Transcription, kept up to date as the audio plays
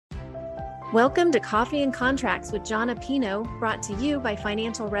Welcome to Coffee and Contracts with Jon Apino, brought to you by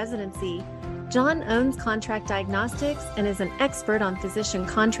Financial Residency. Jon owns Contract Diagnostics and is an expert on physician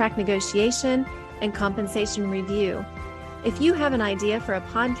contract negotiation and compensation review. If you have an idea for a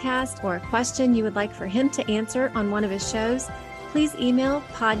podcast or a question you would like for him to answer on one of his shows, please email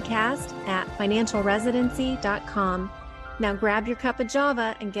podcast@financialresidency.com. Now grab your cup of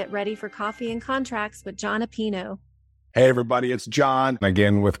Java and get ready for Coffee and Contracts with Jon Apino. Hey everybody, it's Jon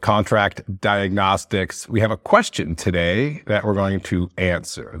again with Contract Diagnostics. We have a question today that we're going to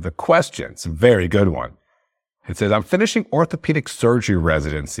answer. The question's a very good one. It says, I'm finishing orthopedic surgery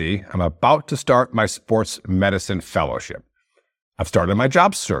residency. I'm about to start my sports medicine fellowship. I've started my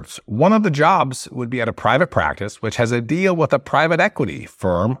job search. One of the jobs would be at a private practice, which has a deal with a private equity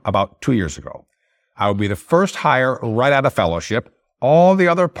firm about 2 years ago. I would be the first hire right out of fellowship. All the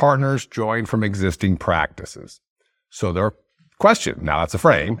other partners joined from existing practices. So their question, now that's a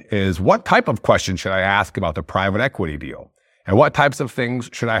frame, is what type of question should I ask about the private equity deal? And what types of things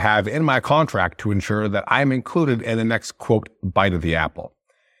should I have in my contract to ensure that I'm included in the next, quote, bite of the apple?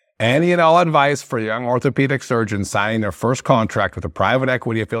 Any and all advice for young orthopedic surgeons signing their first contract with a private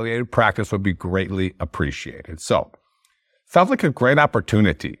equity affiliated practice would be greatly appreciated. So, sounds like a great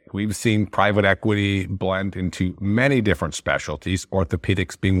opportunity. We've seen private equity blend into many different specialties,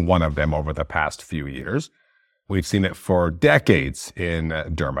 orthopedics being one of them over the past few years. We've seen it for decades in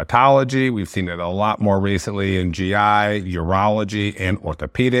dermatology. We've seen it a lot more recently in GI, urology, and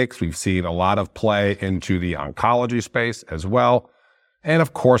orthopedics. We've seen a lot of play into the oncology space as well. And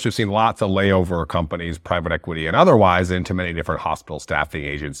of course, we've seen lots of layover companies, private equity and otherwise, into many different hospital staffing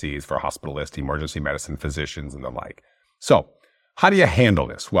agencies for hospitalists, emergency medicine physicians, and the like. So how do you handle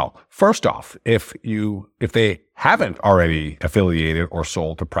this? Well, first off, if they haven't already affiliated or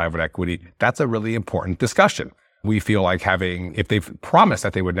sold to private equity, that's a really important discussion. We feel like if they've promised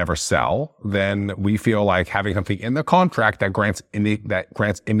that they would never sell, then we feel like having something in the contract that grants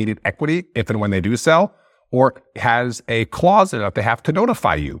immediate equity if and when they do sell, or has a clause in it that they have to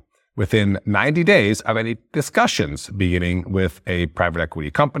notify you within 90 days of any discussions beginning with a private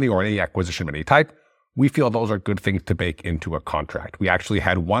equity company or any acquisition of any type. We feel those are good things to bake into a contract. We actually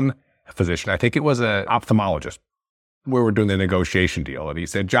had one physician, I think it was an ophthalmologist, we were doing the negotiation deal. And he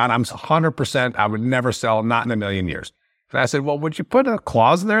said, Jon, I'm 100%, I would never sell, not in a million years. And I said, well, would you put a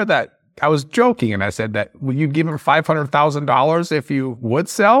clause there that, I was joking. And I said that, would you give him $500,000 if you would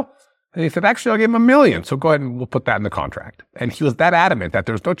sell? And he said, actually, I'll give him $1 million. So go ahead and we'll put that in the contract. And he was that adamant that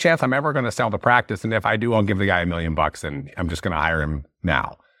there's no chance I'm ever going to sell the practice. And if I do, I'll give the guy $1 million and I'm just going to hire him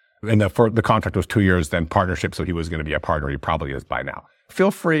now. And the contract was 2 years, then partnership. So he was going to be a partner. He probably is by now. Feel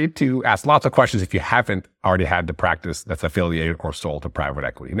free to ask lots of questions if you haven't already had the practice that's affiliated or sold to private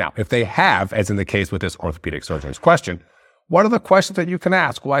equity. Now, if they have, as in the case with this orthopedic surgeon's question, what are the questions that you can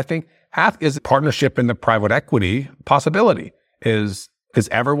ask? Well, I think is partnership in the private equity possibility? Is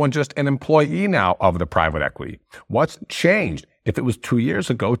everyone just an employee now of the private equity? What's changed? If it was 2 years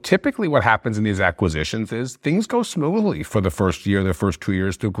ago, typically what happens in these acquisitions is things go smoothly for the first year, the first 2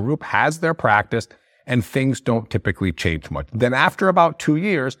 years. The group has their practice and things don't typically change much. Then after about 2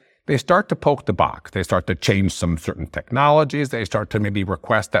 years, they start to poke the box. They start to change some certain technologies. They start to maybe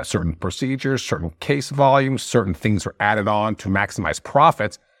request that certain procedures, certain case volumes, certain things are added on to maximize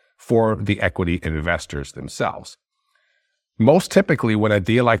profits for the equity investors themselves. Most typically, when a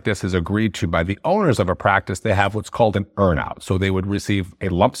deal like this is agreed to by the owners of a practice, they have what's called an earnout. So they would receive a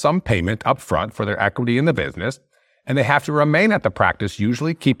lump sum payment up front for their equity in the business, and they have to remain at the practice,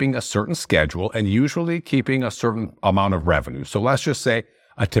 usually keeping a certain schedule and usually keeping a certain amount of revenue. So let's just say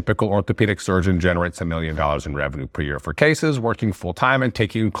a typical orthopedic surgeon generates $1 million in revenue per year for cases, working full-time and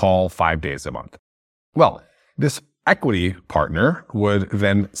taking a call 5 days a month. Well, this equity partner would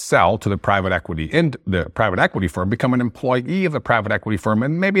then sell to the private equity firm, become an employee of the private equity firm,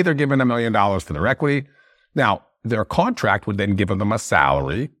 and maybe they're given $1 million for their equity. Now, their contract would then give them a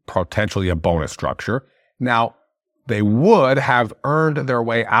salary, potentially a bonus structure. Now, they would have earned their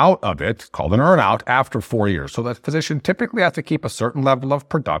way out of it, called an earnout, after 4 years. So the physician typically has to keep a certain level of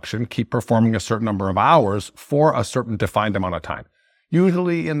production, keep performing a certain number of hours for a certain defined amount of time,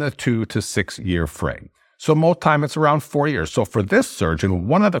 usually in the 2 to 6 year frame. So most time it's around 4 years. So for this surgeon,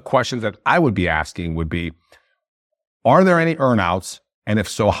 one of the questions that I would be asking would be, are there any earnouts? And if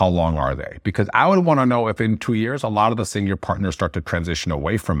so, how long are they? Because I would want to know if in 2 years, a lot of the senior partners start to transition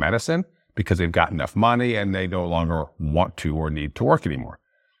away from medicine because they've got enough money and they no longer want to or need to work anymore.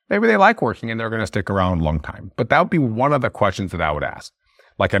 Maybe they like working and they're going to stick around a long time. But that would be one of the questions that I would ask.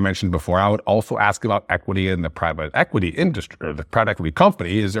 Like I mentioned before, I would also ask about equity in the private equity industry or the private equity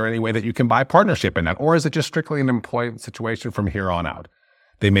company. Is there any way that you can buy partnership in that? Or is it just strictly an employment situation from here on out?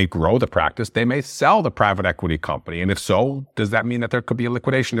 They may grow the practice. They may sell the private equity company. And if so, does that mean that there could be a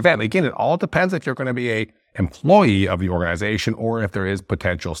liquidation event? Again, it all depends if you're going to be an employee of the organization or if there is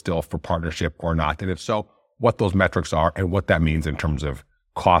potential still for partnership or not. And if so, what those metrics are and what that means in terms of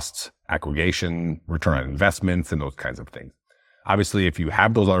costs, aggregation, return on investments, and those kinds of things. Obviously, if you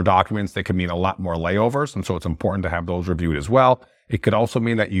have those other documents, they can mean a lot more layovers. And so it's important to have those reviewed as well. It could also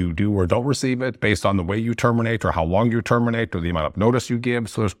mean that you do or don't receive it based on the way you terminate or how long you terminate or the amount of notice you give.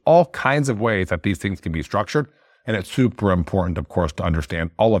 So there's all kinds of ways that these things can be structured. And it's super important, of course, to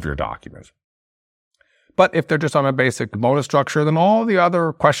understand all of your documents. But if they're just on a basic bonus structure, then all the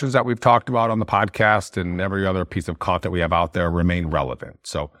other questions that we've talked about on the podcast and every other piece of content we have out there remain relevant.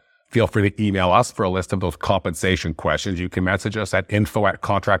 So feel free to email us for a list of those compensation questions. You can message us at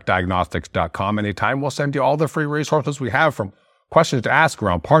info@contractdiagnostics.com anytime. We'll send you all the free resources we have, from questions to ask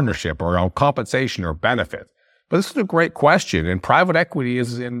around partnership or around compensation or benefits. But this is a great question, and private equity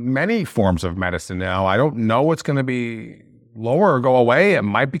is in many forms of medicine now. I don't know it's going to be lower or go away. It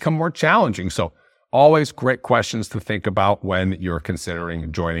might become more challenging. So always great questions to think about when you're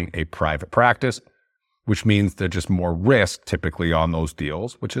considering joining a private practice, which means there's just more risk typically on those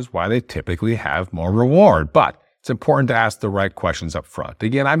deals, which is why they typically have more reward. But it's important to ask the right questions up front.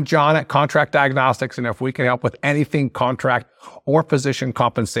 Again, I'm John at Contract Diagnostics, and if we can help with anything contract or physician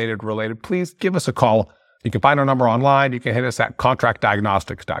compensated related, please give us a call. You can find our number online. You can hit us at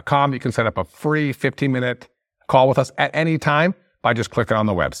contractdiagnostics.com. You can set up a free 15-minute call with us at any time by just clicking on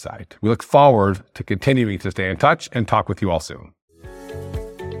the website. We look forward to continuing to stay in touch and talk with you all soon.